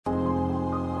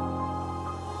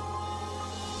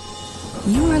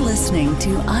You are listening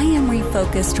to I Am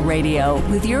Refocused Radio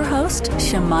with your host,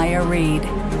 Shamaya Reed.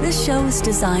 This show is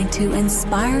designed to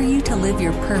inspire you to live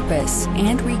your purpose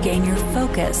and regain your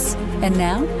focus. And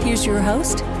now, here's your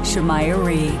host, Shamaya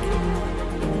Reed.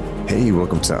 Hey,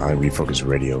 welcome to I Am Refocused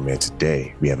Radio, man.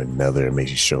 Today, we have another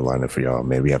amazing show lineup for y'all,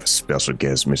 man. We have a special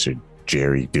guest, Mr.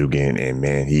 Jerry Dugan, and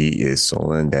man, he is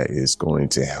someone that is going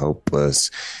to help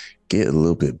us get a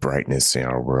little bit brightness in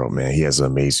our world, man. He has an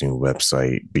amazing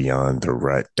website,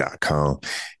 beyondtherut.com.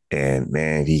 And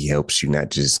man, he helps you not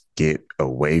just get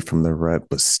away from the rut,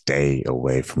 but stay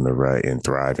away from the rut and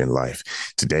thrive in life.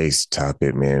 Today's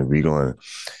topic, man, we're going to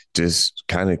just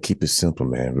kind of keep it simple,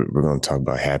 man. We're going to talk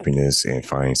about happiness and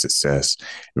finding success.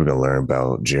 We're going to learn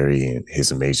about Jerry and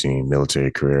his amazing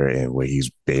military career and what he's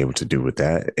been able to do with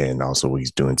that, and also what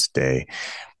he's doing today.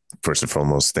 First and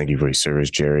foremost, thank you for your service,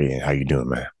 Jerry, and how you doing,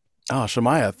 man? Oh,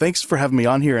 Shamaya, thanks for having me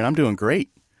on here, and I'm doing great.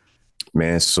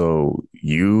 Man, so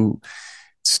you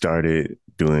started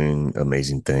doing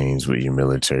amazing things with your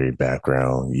military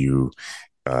background. You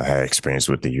had experience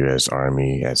with the U.S.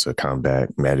 Army as a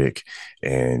combat medic,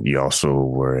 and you also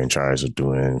were in charge of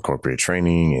doing corporate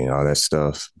training and all that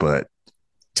stuff. But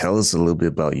tell us a little bit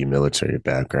about your military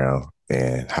background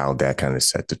and how that kind of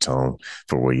set the tone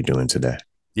for what you're doing today.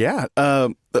 Yeah.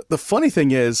 The funny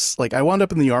thing is, like, I wound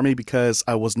up in the Army because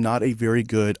I was not a very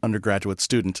good undergraduate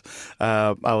student.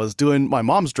 I was doing my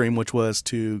mom's dream, which was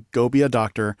to go be a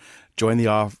doctor, join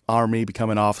the Army, become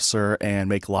an officer, and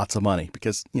make lots of money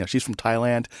because, you know, she's from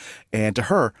Thailand. And to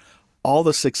her, all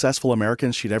the successful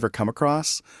Americans she'd ever come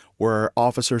across were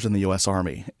officers in the U.S.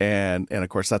 Army. And of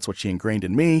course, that's what she ingrained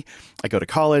in me. I go to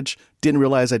college, didn't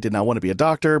realize I did not want to be a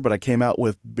doctor, but I came out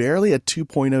with barely a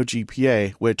 2.0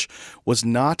 GPA, which was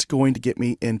not going to get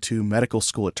me into medical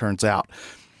school, it turns out.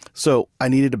 So I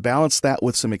needed to balance that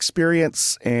with some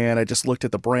experience, and I just looked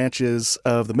at the branches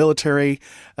of the military.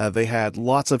 They had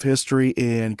lots of history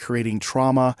in creating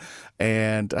trauma,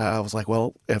 and I was like,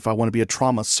 well, if I want to be a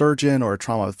trauma surgeon or a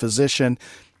trauma physician,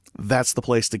 that's the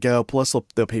place to go. Plus,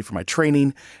 they'll pay for my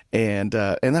training, and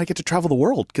then I get to travel the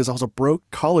world because I was a broke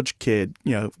college kid,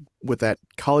 you know, with that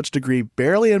college degree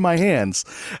barely in my hands.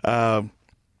 And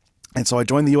so I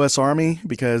joined the U.S. Army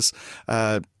because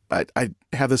I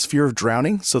have this fear of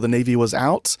drowning, so the Navy was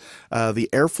out. The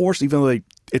Air Force, even though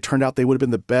it turned out they would have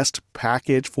been the best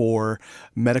package for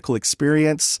medical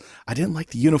experience, I didn't like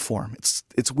the uniform.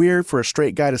 It's weird for a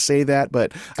straight guy to say that,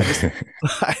 but I just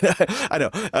I know.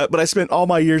 But I spent all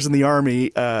my years in the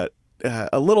Army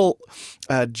a little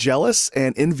jealous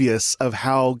and envious of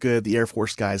how good the Air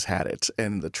Force guys had it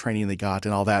and the training they got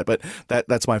and all that. But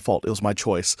that's my fault. It was my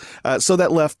choice. So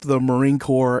that left the Marine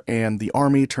Corps and the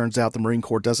Army. Turns out the Marine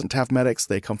Corps doesn't have medics.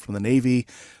 They come from the Navy,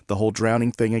 the whole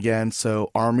drowning thing again.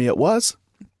 So Army it was.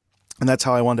 And that's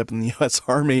how I wound up in the U.S.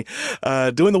 Army,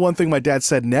 doing the one thing my dad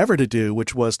said never to do,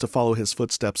 which was to follow his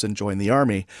footsteps and join the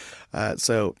Army.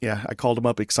 So, yeah, I called him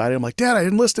up excited. I'm like, Dad, I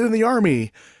enlisted in the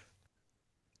Army.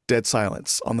 Dead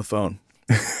silence on the phone.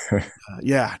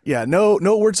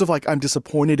 No words of like, I'm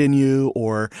disappointed in you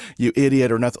or you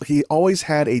idiot or nothing. He always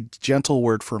had a gentle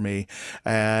word for me.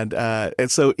 And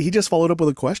so he just followed up with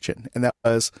a question. And that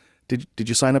was, did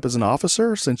you sign up as an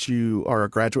officer since you are a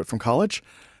graduate from college?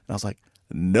 And I was like,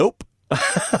 nope.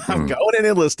 I'm going and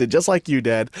enlisted just like you,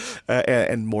 Dad,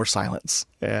 and more silence.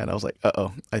 And I was like,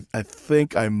 I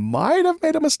think I might have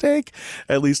made a mistake,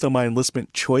 at least on my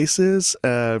enlistment choices.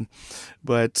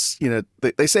 But, you know,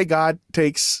 they say God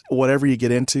takes whatever you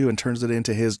get into and turns it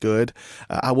into his good.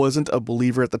 I wasn't a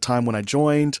believer at the time when I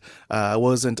joined. I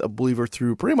wasn't a believer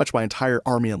through pretty much my entire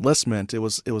Army enlistment. It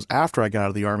was after I got out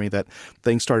of the Army that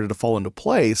things started to fall into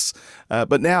place.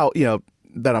 But now, you know,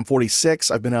 that I'm 46.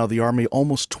 I've been out of the Army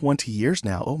almost 20 years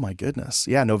now. Oh, my goodness.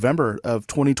 Yeah, November of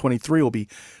 2023 will be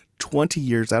 20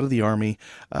 years out of the Army.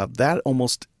 That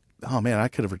almost, oh, man, I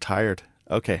could have retired.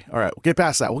 Okay, all right, we'll get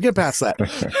past that.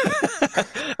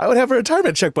 I would have a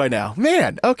retirement check by now.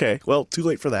 Man, okay, well, too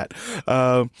late for that.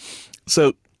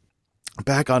 So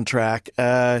back on track.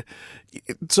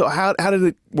 So how did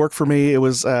it work for me? It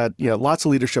was, lots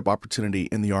of leadership opportunity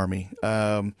in the Army.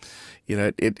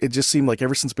 It just seemed like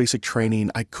ever since basic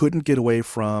training, I couldn't get away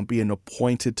from being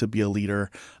appointed to be a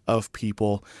leader of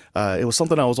people. It was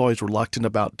something I was always reluctant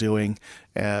about doing.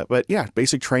 But yeah,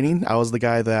 basic training, I was the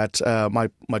guy that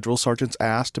my drill sergeants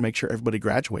asked to make sure everybody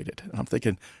graduated. And I'm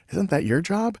thinking, isn't that your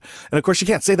job? And of course, you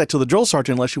can't say that to the drill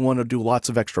sergeant unless you want to do lots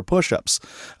of extra push-ups.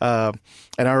 And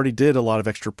I already did a lot of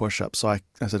extra push-ups. So I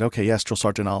said, okay, yes, drill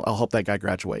sergeant, I'll help that guy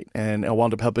graduate. And I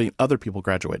wound up helping other people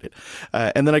graduate it.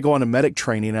 And then I go on to medic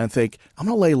training and I think, I'm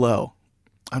going to lay low.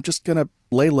 I'm just going to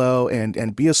lay low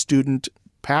and be a student,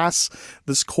 pass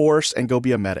this course and go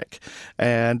be a medic.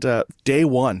 And day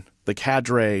one, the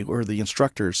cadre or the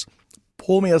instructors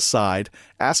pull me aside,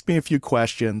 ask me a few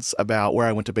questions about where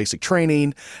I went to basic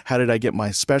training, how did I get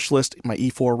my specialist, my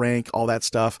E4 rank, all that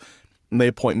stuff. And they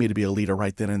appoint me to be a leader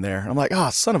right then and there. And I'm like, oh,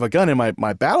 son of a gun. And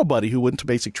my battle buddy who went to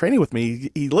basic training with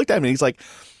me, he looked at me and he's like,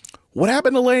 what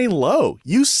happened to laying low?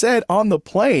 You said on the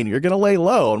plane you're going to lay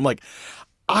low. And I'm like,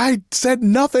 I said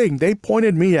nothing. They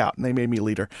pointed me out and they made me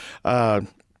leader.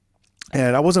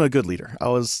 And I wasn't a good leader. I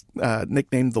was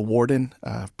nicknamed the warden.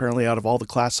 Apparently, out of all the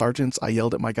class sergeants, I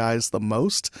yelled at my guys the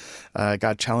most.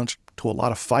 Got challenged to a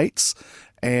lot of fights.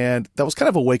 And that was kind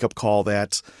of a wake-up call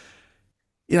that,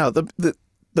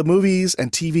 the movies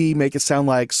and TV make it sound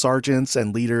like sergeants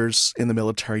and leaders in the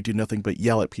military do nothing but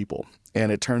yell at people. And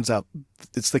it turns out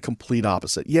it's the complete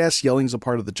opposite. Yes, yelling is a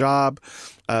part of the job,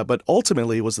 but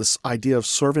ultimately it was this idea of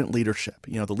servant leadership.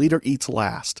 The leader eats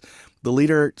last. The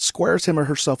leader squares him or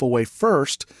herself away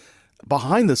first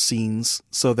behind the scenes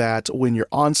so that when you're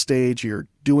on stage, you're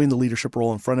doing the leadership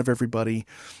role in front of everybody,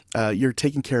 you're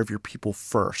taking care of your people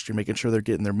first. You're making sure they're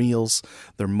getting their meals,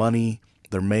 their money,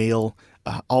 their mail,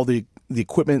 all the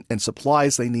equipment and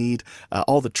supplies they need,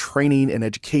 all the training and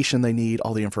education they need,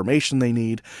 all the information they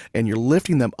need, and you're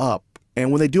lifting them up.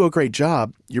 And when they do a great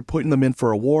job, you're putting them in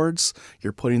for awards,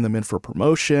 you're putting them in for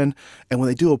promotion. And when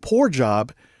they do a poor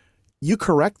job, you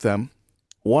correct them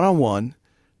one-on-one.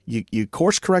 You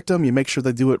course correct them. You make sure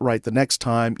they do it right the next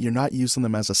time. You're not using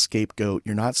them as a scapegoat.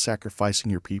 You're not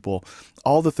sacrificing your people.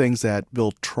 All the things that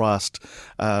build trust.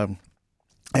 And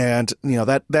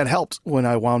that helped when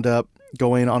I wound up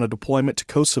going on a deployment to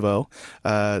Kosovo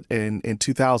in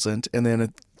 2000. And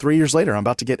then 3 years later, I'm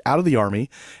about to get out of the Army,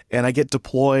 and I get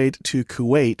deployed to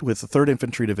Kuwait with the 3rd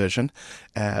Infantry Division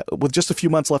with just a few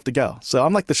months left to go. So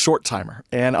I'm like the short timer,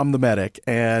 and I'm the medic.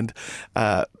 And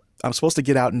I'm supposed to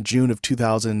get out in June of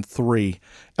 2003.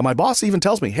 And my boss even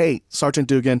tells me, hey, Sergeant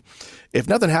Dugan, if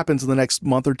nothing happens in the next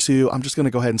month or two, I'm just going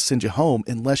to go ahead and send you home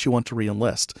unless you want to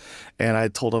re-enlist. And I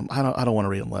told him, I don't want to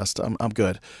re-enlist. I'm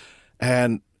good.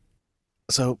 And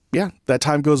so, yeah, that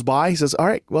time goes by. He says, all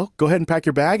right, well, go ahead and pack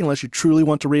your bag unless you truly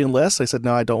want to re-enlist. I said,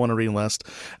 no, I don't want to re-enlist.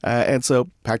 And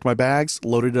so packed my bags,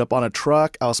 loaded it up on a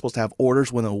truck. I was supposed to have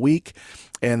orders within a week.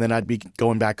 And then I'd be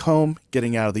going back home,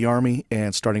 getting out of the Army,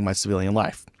 and starting my civilian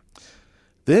life.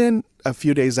 Then a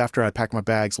few days after I packed my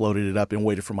bags, loaded it up, and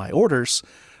waited for my orders,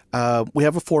 we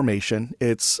have a formation.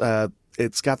 It's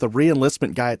got the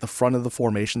re-enlistment guy at the front of the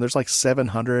formation. There's like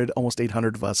 700, almost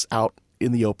 800 of us out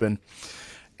in the open.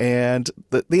 And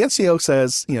the NCO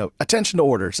says, attention to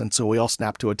orders. And so we all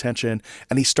snap to attention,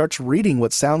 and he starts reading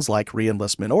what sounds like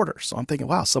re-enlistment orders. So I'm thinking,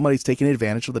 wow, somebody's taking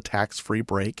advantage of the tax-free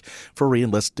break for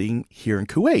re-enlisting here in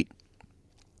Kuwait.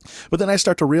 But then I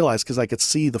start to realize, because I could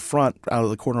see the front out of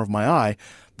the corner of my eye,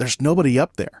 there's nobody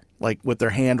up there, like with their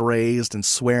hand raised and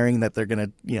swearing that they're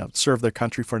going to, serve their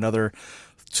country for another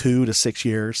 2 to 6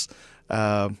 years.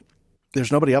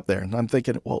 There's nobody up there. And I'm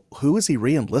thinking, well, who is he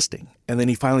re-enlisting? And then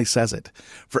he finally says it.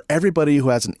 For everybody who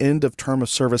has an end of term of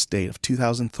service date of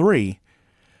 2003,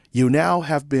 you now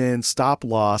have been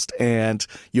stop-lossed, and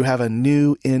you have a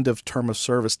new end of term of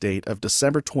service date of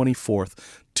December 24th,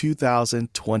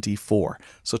 2024.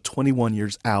 So 21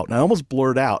 years out. And I almost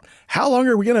blurred out, how long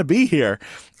are we going to be here?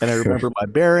 And I remember my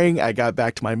bearing. I got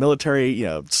back to my military,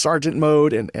 sergeant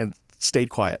mode, and stayed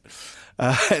quiet.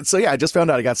 And so, yeah, I just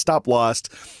found out I got stop-lost.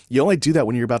 You only do that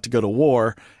when you're about to go to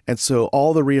war. And so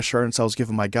all the reassurance I was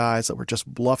giving my guys that were just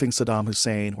bluffing Saddam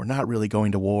Hussein, we're not really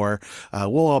going to war.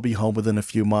 We'll all be home within a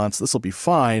few months. This will be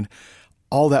fine.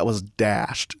 All that was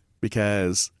dashed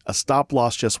because a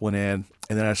stop-loss just went in.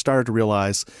 And then I started to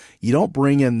realize you don't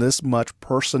bring in this much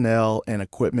personnel and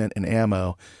equipment and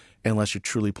ammo unless you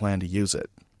truly plan to use it.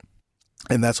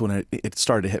 And that's when it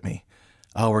started to hit me.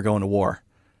 Oh, we're going to war.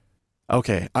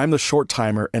 Okay, I'm the short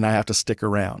timer and I have to stick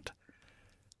around.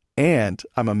 And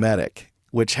I'm a medic,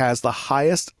 which has the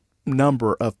highest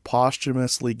number of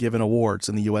posthumously given awards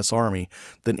in the U.S. Army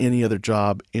than any other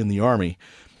job in the Army.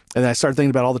 And I started thinking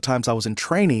about all the times I was in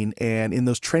training, and in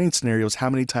those training scenarios, how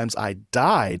many times I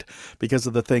died because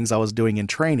of the things I was doing in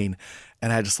training.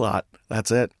 And I just thought,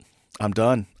 that's it. I'm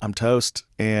done. I'm toast.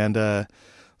 And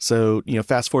so,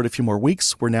 fast forward a few more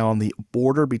weeks, we're now on the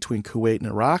border between Kuwait and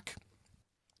Iraq.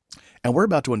 And we're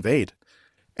about to invade.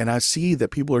 And I see that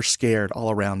people are scared all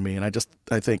around me. And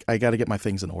I think I got to get my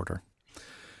things in order.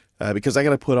 Because I got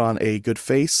to put on a good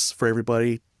face for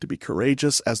everybody to be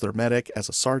courageous as their medic, as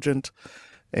a sergeant.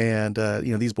 And,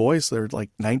 these boys, they're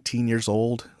like 19 years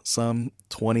old, some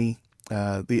 20.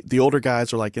 The older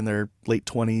guys are like in their late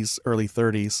 20s, early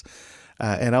 30s.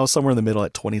 And I was somewhere in the middle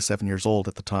at 27 years old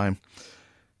at the time.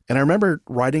 And I remember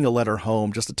writing a letter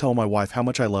home just to tell my wife how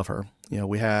much I love her.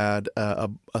 We had a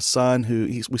son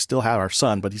we still have our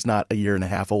son, but he's not a year and a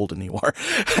half old anymore.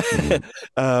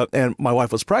 And my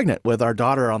wife was pregnant with our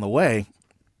daughter on the way.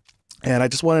 And I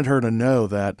just wanted her to know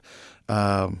that,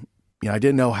 I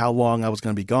didn't know how long I was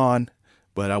going to be gone,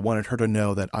 but I wanted her to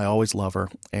know that I always love her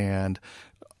and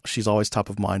she's always top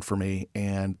of mind for me.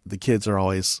 And the kids are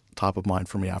always top of mind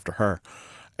for me after her.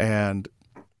 And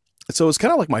so it was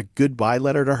kind of like my goodbye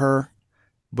letter to her,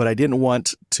 but I didn't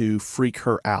want to freak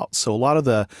her out. So a lot of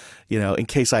the, in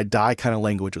case I die kind of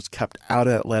language was kept out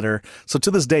of that letter. So to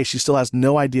this day, she still has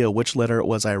no idea which letter it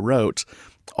was I wrote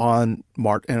on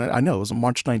March. And I know it was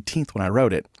March 19th when I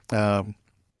wrote it.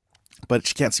 But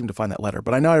she can't seem to find that letter.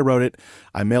 But I know I wrote it.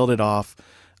 I mailed it off.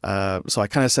 So I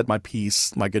kind of said my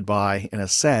piece, my goodbye in a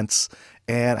sense.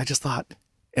 And I just thought,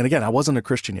 and again, I wasn't a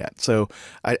Christian yet. So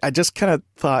I just kind of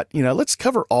thought, let's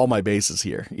cover all my bases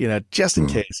here, just in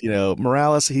case.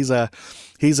 Morales, he's a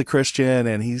Christian,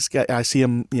 and I see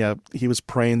him, he was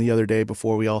praying the other day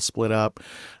before we all split up.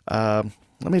 Let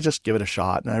me just give it a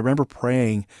shot. And I remember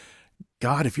praying,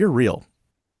 God, if you're real,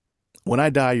 when I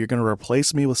die, you're going to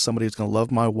replace me with somebody who's going to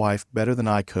love my wife better than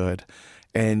I could,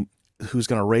 and who's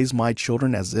going to raise my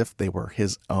children as if they were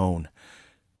his own.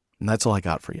 And that's all I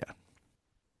got for you.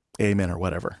 Amen, or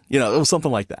whatever. It was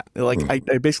something like that.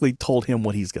 I basically told him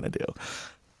what he's going to do.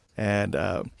 And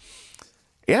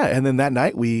and then that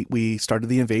night we started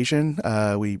the invasion.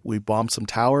 We bombed some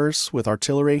towers with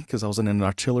artillery because I was in an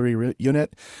artillery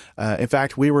unit. In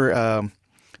fact, we were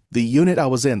the unit I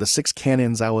was in, the 6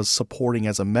 cannons I was supporting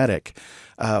as a medic,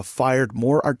 fired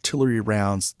more artillery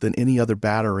rounds than any other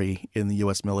battery in the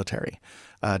U.S. military.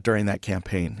 During that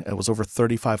campaign. It was over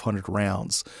 3,500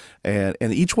 rounds. And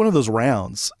each one of those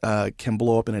rounds can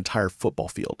blow up an entire football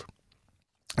field.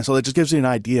 And so that just gives you an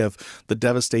idea of the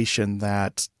devastation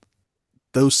that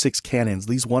those 6 cannons,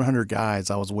 these 100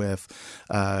 guys I was with,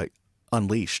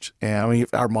 unleashed. And I mean,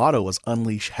 our motto was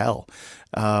unleash hell.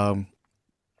 And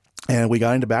we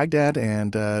got into Baghdad,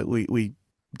 and we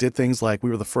did things like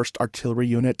we were the first artillery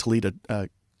unit to lead a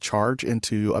charge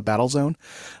into a battle zone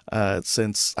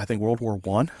since I think World War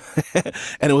I,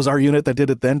 and it was our unit that did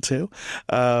it then too.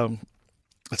 So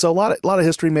a lot of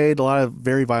history made, a lot of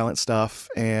very violent stuff,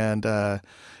 and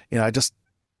it's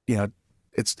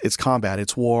combat,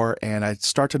 it's war, and I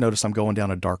start to notice I'm going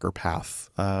down a darker path.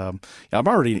 I'm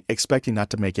already expecting not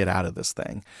to make it out of this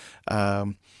thing.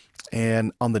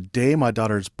 And on the day my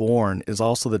daughter's born is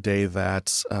also the day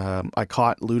that I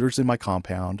caught looters in my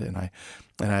compound, and I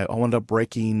wound up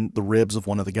breaking the ribs of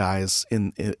one of the guys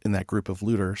in that group of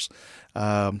looters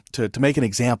to make an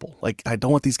example. Like, I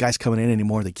don't want these guys coming in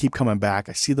anymore. They keep coming back.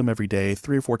 I see them every day,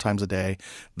 3 or 4 times a day.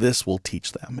 This will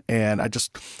teach them. And I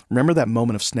just remember that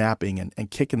moment of snapping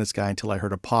and kicking this guy until I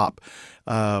heard a pop.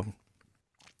 And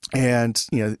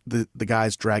the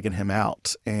guy's dragging him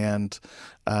out. And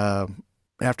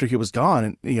after he was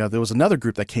gone, there was another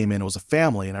group that came in. It was a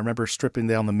family, and I remember stripping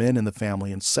down the men in the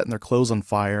family and setting their clothes on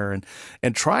fire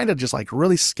and trying to just like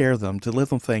really scare them, to let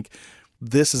them think,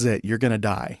 this is it, you're going to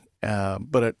die.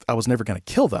 But I was never going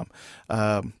to kill them.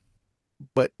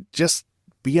 But just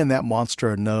being that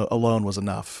monster alone was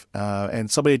enough. And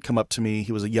somebody had come up to me.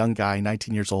 He was a young guy,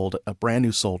 19 years old, a brand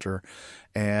new soldier.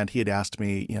 And he had asked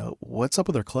me, what's up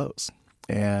with their clothes?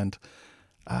 And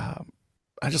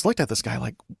I just looked at this guy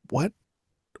like, what?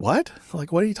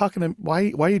 Like, what are you talking to?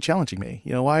 Why are you challenging me?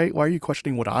 Why are you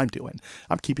questioning what I'm doing?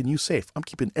 I'm keeping you safe. I'm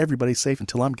keeping everybody safe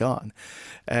until I'm gone.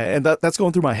 And that's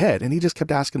going through my head. And he just kept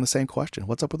asking the same question.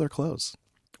 What's up with their clothes?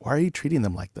 Why are you treating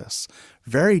them like this?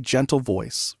 Very gentle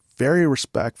voice, very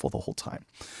respectful the whole time.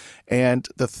 And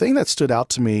the thing that stood out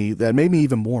to me that made me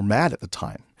even more mad at the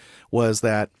time was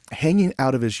that hanging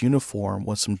out of his uniform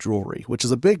was some jewelry, which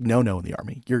is a big no-no in the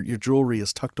Army. Your jewelry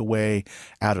is tucked away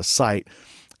out of sight.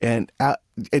 And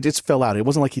it just fell out. It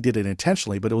wasn't like he did it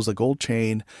intentionally, but it was a gold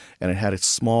chain, and it had a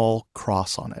small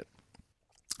cross on it.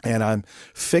 And I'm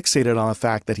fixated on the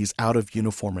fact that he's out of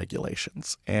uniform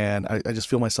regulations. And I just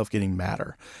feel myself getting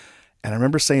madder. And I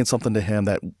remember saying something to him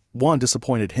that, one,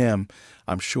 disappointed him,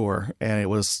 I'm sure. And it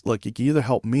was, look, you can either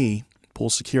help me pull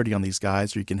security on these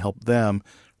guys, or you can help them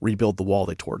rebuild the wall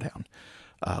they tore down.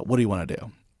 What do you want to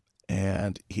do?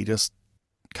 And he just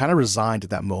kind of resigned at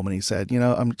that moment. He said,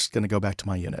 I'm just going to go back to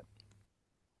my unit.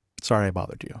 Sorry I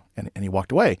bothered you. And he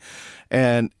walked away.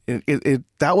 And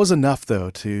that was enough, though,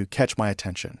 to catch my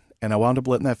attention. And I wound up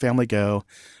letting that family go.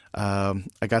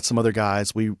 I got some other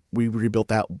guys. We rebuilt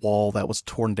that wall that was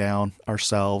torn down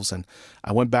ourselves. And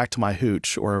I went back to my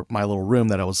hooch, or my little room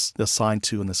that I was assigned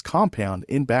to in this compound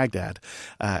in Baghdad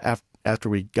after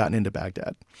we'd gotten into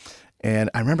Baghdad. And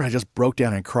I remember I just broke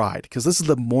down and cried because this is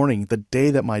the morning, the day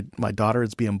that my daughter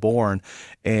is being born.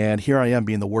 And here I am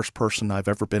being the worst person I've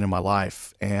ever been in my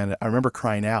life. And I remember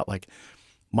crying out like,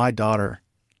 my daughter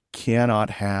cannot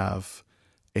have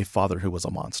a father who was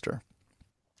a monster.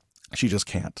 She just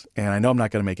can't. And I know I'm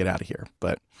not going to make it out of here,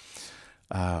 but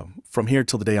from here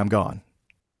till the day I'm gone,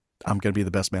 I'm going to be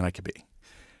the best man I could be.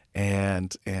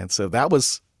 And so that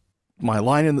was my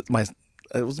line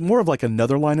it was more of like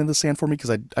another line in the sand for me because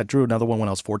I drew another one when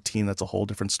I was 14. That's a whole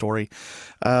different story.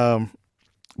 But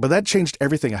that changed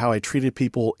everything, how I treated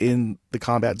people in the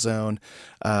combat zone.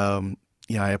 I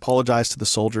apologized to the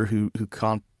soldier who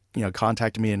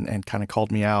contacted me and kind of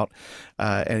called me out,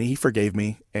 and he forgave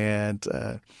me. And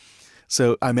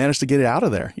so I managed to get it out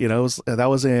of there. That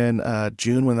was in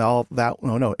June when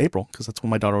April, because that's when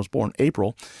my daughter was born.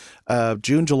 April,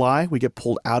 June, July, we get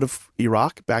pulled out of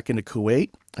Iraq back into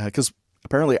Kuwait because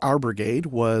apparently our brigade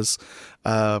was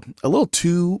a little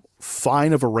too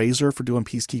fine of a razor for doing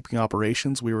peacekeeping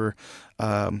operations. We were,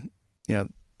 the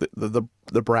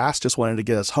brass just wanted to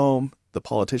get us home. The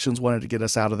politicians wanted to get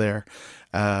us out of there.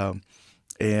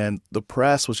 And the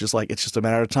press was just like, it's just a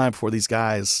matter of time before these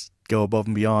guys go above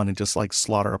and beyond and just like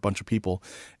slaughter a bunch of people.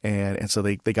 And so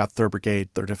they got 3rd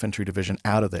Brigade, 3rd Infantry Division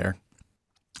out of there.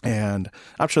 And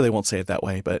I'm sure they won't say it that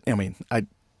way, but I mean, I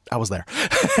was there.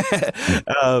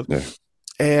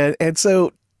 And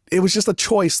so it was just a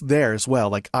choice there as well.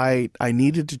 Like I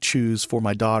needed to choose for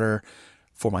my daughter,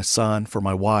 for my son, for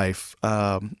my wife,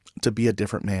 to be a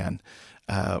different man.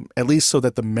 At least so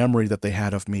that the memory that they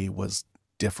had of me was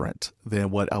different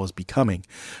than what I was becoming.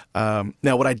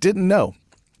 Now, what I didn't know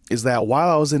is that while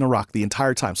I was in Iraq the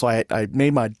entire time, so I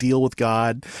made my deal with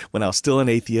God when I was still an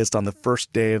atheist on the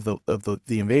first day of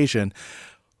the invasion.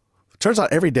 Turns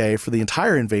out every day for the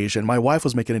entire invasion, my wife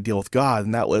was making a deal with God,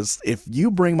 and that was, if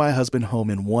you bring my husband home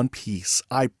in one piece,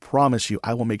 I promise you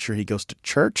I will make sure he goes to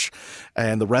church,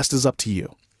 and the rest is up to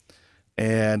you.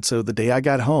 And so the day I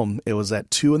got home, it was at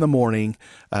 2 a.m.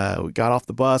 We got off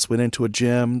the bus, went into a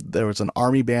gym. There was an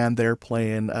Army band there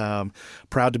playing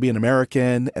Proud to Be an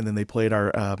American. And then they played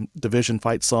our division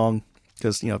fight song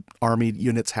because, Army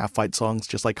units have fight songs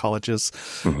just like colleges.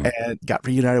 Mm-hmm. And got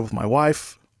reunited with my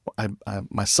wife.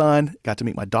 My son got to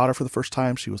meet my daughter for the first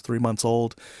time. She was 3 months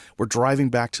old. We're driving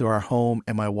back to our home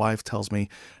and my wife tells me,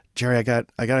 Jerry, I got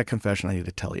a confession I need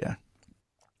to tell you.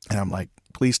 And I'm like,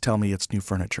 please tell me it's new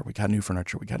furniture. We got new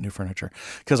furniture.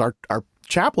 Because our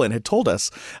chaplain had told us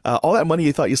all that money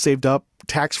you thought you saved up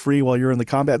tax-free while you're in the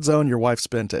combat zone, your wife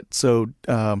spent it. So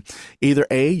either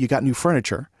A, you got new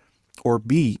furniture, or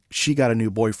B, she got a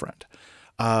new boyfriend.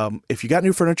 If you got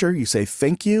new furniture, you say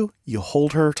thank you, you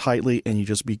hold her tightly, and you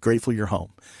just be grateful you're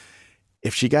home.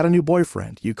 If she got a new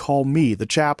boyfriend, you call me, the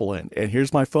chaplain, and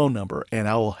here's my phone number, and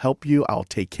I will help you. I'll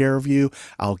take care of you.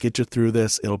 I'll get you through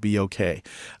this. It'll be okay.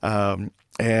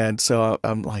 And so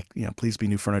I'm like, please be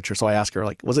new furniture. So I asked her,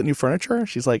 like, was it new furniture?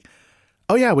 She's like,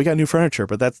 oh yeah, we got new furniture.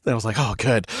 But I was like, oh,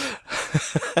 good.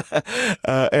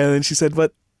 And then she said,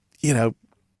 but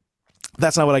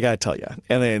that's not what I got to tell you.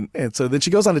 And so then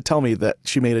she goes on to tell me that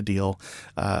she made a deal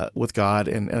with God.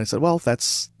 And I said, well, if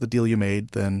that's the deal you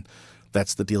made, then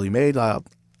that's the deal you made. I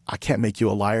can't make you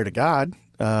a liar to God.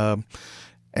 And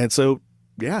so,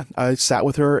 yeah, I sat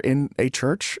with her in a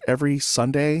church every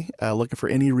Sunday, looking for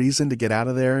any reason to get out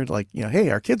of there. Like, hey,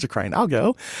 our kids are crying. I'll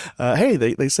go. Hey,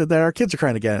 they said that our kids are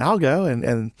crying again. I'll go.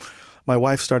 And my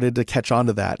wife started to catch on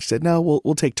to that. She said, no,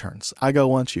 we'll take turns. I go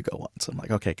once, you go once. I'm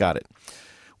like, okay, got it.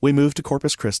 We moved to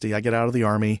Corpus Christi. I get out of the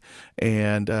Army,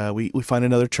 and we find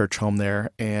another church home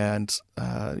there. And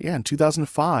in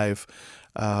 2005,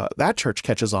 that church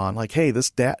catches on. Like, hey,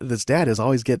 this dad is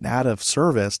always getting out of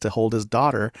service to hold his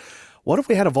daughter. What if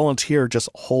we had a volunteer just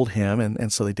hold him?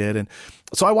 And so they did. And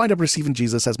so I wind up receiving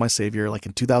Jesus as my Savior. Like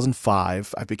in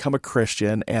 2005, I've become a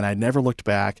Christian, and I never looked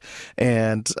back.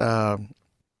 And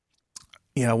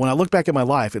when I look back at my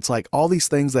life, it's like all these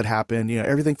things that happened,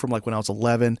 everything from like when I was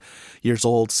 11 years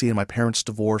old, seeing my parents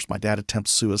divorce, my dad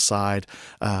attempts suicide,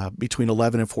 between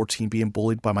 11 and 14, being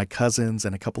bullied by my cousins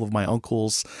and a couple of my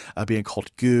uncles, being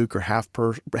called gook or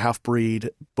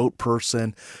half-breed, boat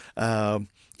person,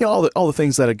 all the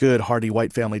things that a good, hardy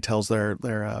white family tells their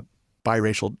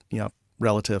biracial,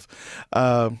 relative,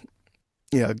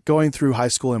 going through high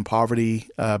school in poverty,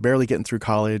 barely getting through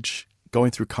college,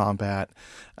 going through combat,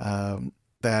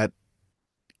 that,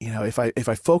 if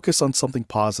I focus on something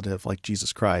positive like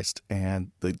Jesus Christ and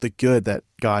the good that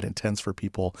God intends for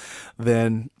people,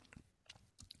 then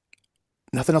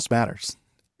nothing else matters.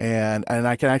 And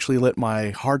I can actually let my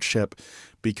hardship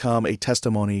become a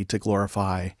testimony to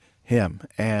glorify Him.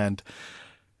 And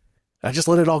I just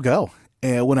let it all go.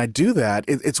 And when I do that,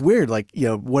 it's weird. Like,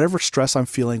 whatever stress I'm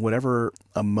feeling, whatever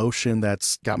emotion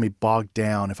that's got me bogged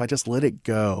down, if I just let it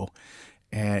go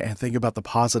and think about the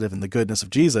positive and the goodness of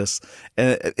Jesus,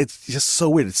 and it's just so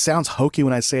weird. It sounds hokey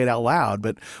when I say it out loud,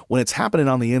 but when it's happening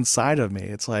on the inside of me,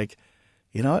 it's like,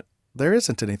 you know what? There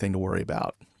isn't anything to worry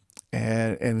about.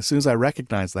 And as soon as I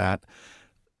recognize that,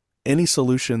 any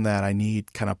solution that I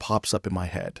need kind of pops up in my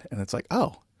head. And it's like,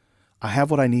 oh, I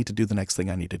have what I need to do the next thing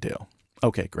I need to do.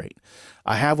 Okay, great.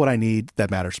 I have what I need that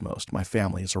matters most. My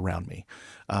family is around me.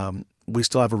 We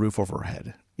still have a roof over our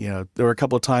head. There were a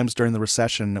couple of times during the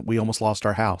recession that we almost lost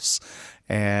our house,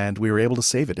 and we were able to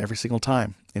save it every single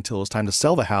time until it was time to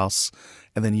sell the house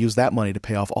and then use that money to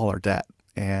pay off all our debt.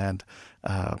 And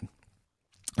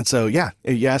so, yeah,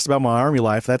 you asked about my Army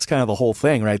life. That's kind of the whole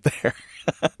thing right there.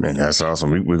 Man, that's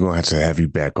awesome. We're going to have you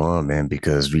back on, man,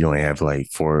 because we only have like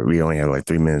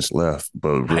 3 minutes left,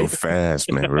 but real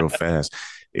fast, man, real fast.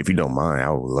 If you don't mind,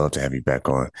 I would love to have you back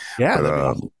on. Yeah.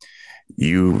 But,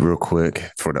 you real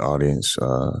quick for the audience.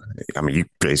 You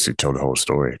basically told the whole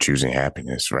story of choosing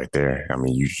happiness right there. I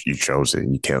mean, you chose it.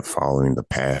 You kept following the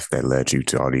path that led you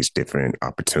to all these different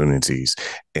opportunities,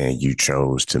 and you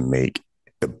chose to make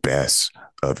the best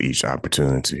of each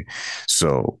opportunity.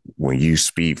 So when you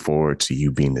speak forward to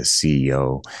you being the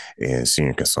CEO and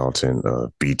senior consultant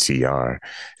of BTR,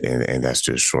 and that's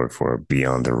just short for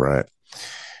Beyond the Rut,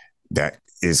 I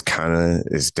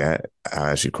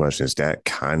ask you a question, is that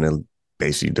kind of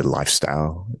basically the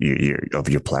lifestyle of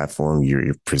your platform?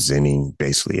 You're presenting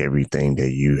basically everything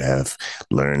that you have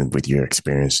learned with your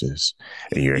experiences,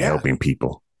 and you're helping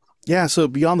people. Yeah, so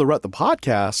Beyond the Rut, the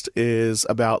podcast, is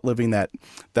about living that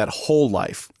whole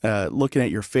life, looking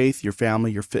at your faith, your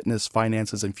family, your fitness,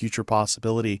 finances, and future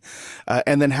possibility.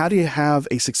 And then how do you have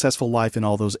a successful life in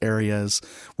all those areas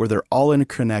where they're all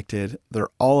interconnected, they're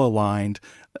all aligned,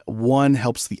 one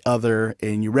helps the other,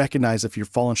 and you recognize if you're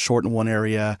falling short in one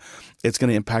area, it's going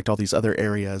to impact all these other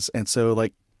areas. And so,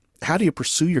 like, how do you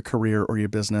pursue your career or your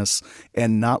business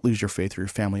and not lose your faith or your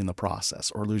family in the process,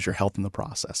 or lose your health in the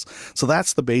process? So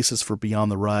that's the basis for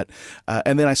Beyond the Rut.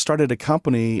 And then I started a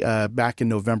company back in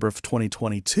November of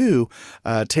 2022,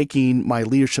 taking my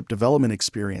leadership development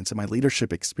experience and my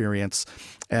leadership experience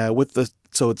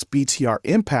so it's BTR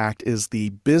Impact is the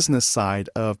business side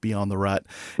of Beyond the Rut.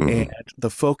 Mm-hmm. And the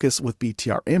focus with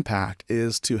BTR Impact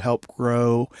is to help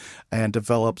grow and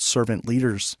develop servant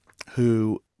leaders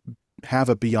who have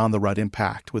a Beyond the Rut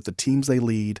impact with the teams they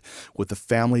lead, with the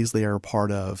families they are a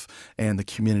part of, and the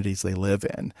communities they live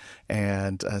in.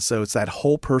 And so it's that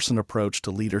whole person approach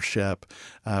to leadership,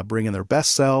 bringing their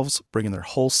best selves, bringing their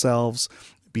whole selves,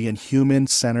 being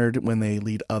human-centered when they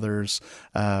lead others,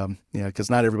 because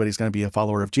not everybody's going to be a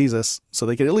follower of Jesus, so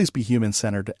they can at least be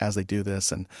human-centered as they do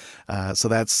this. And so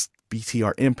that's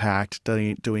BTR Impact,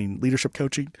 doing leadership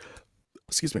coaching,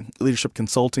 leadership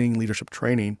consulting, leadership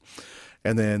training.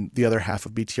 And then the other half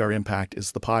of BTR Impact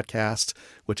is the podcast,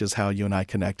 which is how you and I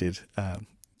connected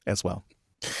as well.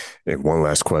 And one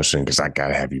last question, because I got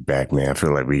to have you back, man. I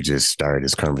feel like we just started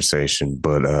this conversation,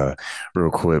 but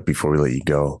real quick before we let you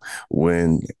go,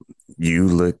 when you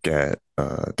look at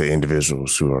the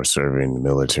individuals who are serving in the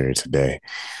military today,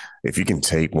 if you can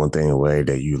take one thing away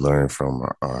that you learned from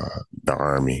the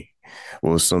Army,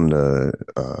 what's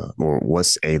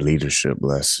a leadership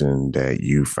lesson that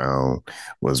you found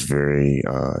was very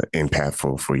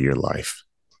impactful for your life?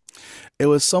 It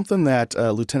was something that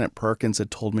Lieutenant Perkins had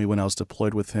told me when I was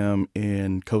deployed with him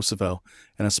in Kosovo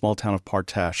in a small town of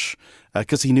Partesh,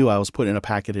 because he knew I was putting a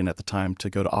packet in at the time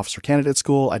to go to officer candidate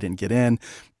school. I didn't get in,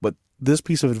 but this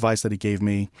piece of advice that he gave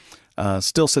me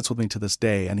still sits with me to this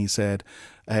day. And he said,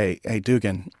 hey,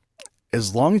 Dugan,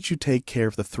 as long as you take care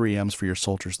of the 3 M's for your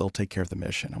soldiers, they'll take care of the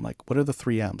mission. I'm like, what are the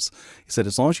 3 M's? He said,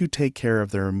 as long as you take care of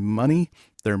their money,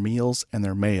 their meals, and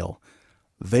their mail,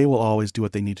 they will always do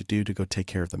what they need to do to go take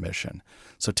care of the mission.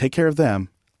 So take care of them,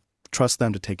 trust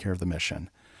them to take care of the mission.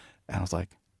 And I was like,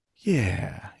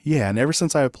 yeah. And ever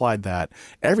since I applied that,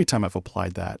 every time I've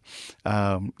applied that,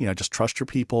 just trust your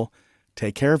people,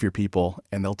 take care of your people,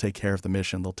 and they'll take care of the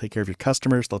mission. They'll take care of your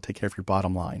customers. They'll take care of your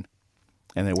bottom line.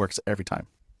 And it works every time.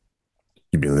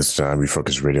 You've been listening to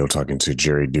Refocus Radio, talking to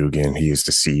Jerry Dugan. He is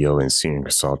the CEO and senior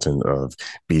consultant of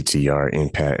BTR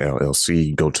Impact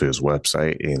LLC. Go to his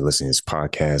website and listen to his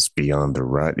podcast, Beyond the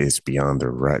Rut. It's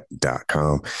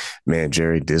beyondtherut.com. Man,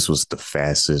 Jerry, this was the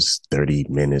fastest 30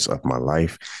 minutes of my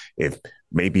life. If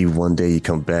maybe one day you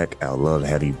come back, I'd love to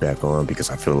have you back on, because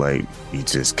I feel like you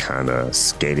just kind of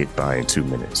skated by in 2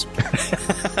 minutes.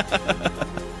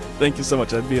 Thank you so much.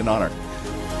 That'd be an honor.